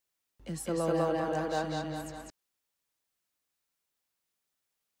It's the LowDown Productions.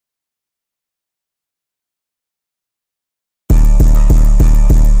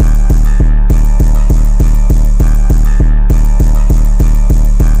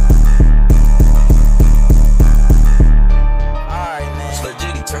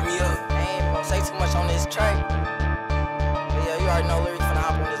 Turn me up. I ain't gonna say too much on this track. But yeah, you already know lyrics finna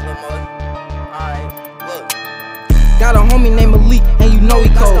hop on this little mug. Alright, look. Got a homie named Malik, and you know he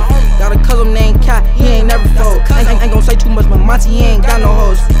cold. Got a cousin named Kai, he ain't never fold. Ain't gonna say too much, but Monty, he ain't got no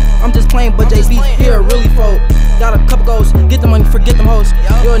hoes. I'm just playing, but JB here really fold. Got a couple goals, get the money, forget them hoes.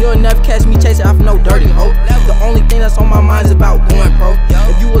 You'll never catch me chasing after no dirty hoe. The only thing that's on my mind is about going pro.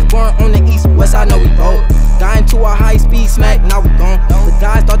 If you was born on the east, west, I know we both. Got into a high-speed smack, now we gone. The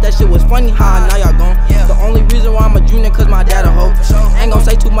guys thought that shit was funny, ha, now y'all gone. The only reason why I'm a junior, cause my dad a hoe. Ain't gonna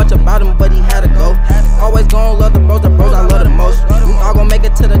say too much about him, but he had to go. Always gon' love the bros I love the most. We all gon' make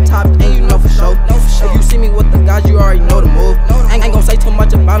it to the top, and you know for sure. If you see me with the guys, you already know the move. Ain't gon' say too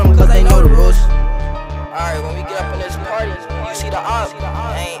much about them, cause they know the rules. Alright, when we get up in this party, you see the op,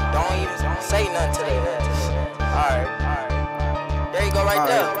 don't even say nothing to them. Alright, there you go right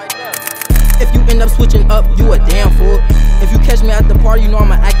there. If you end up switching up, you a damn fool. If you catch me at the party, you know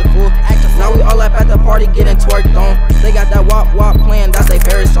I'm an active fool. Now we all up at the party getting twerked on. They got that wop wop playing, that's their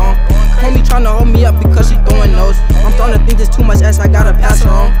favorite song. Homie tryna hold me up because she throwing those. I'm starting to think there's too much ass, I gotta pass her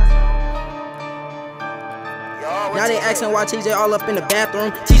on. Now they asking why TJ all up in the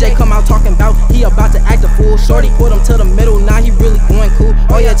bathroom. TJ come out talking about he about to act a fool. Shorty put him to the middle, now he really going cool.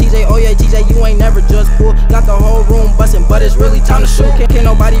 Oh yeah TJ, you ain't never just fool. Got the whole room bustin', but it's really time to shoot. Can't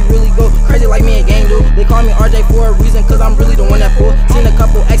nobody really go crazy like me and gang do. They call me RJ for a reason, cause I'm really the one that fool. Seen a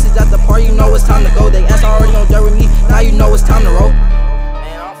couple exes at the party, you know it's time to go. They ass already on dirt with me, now you know it's time to roll.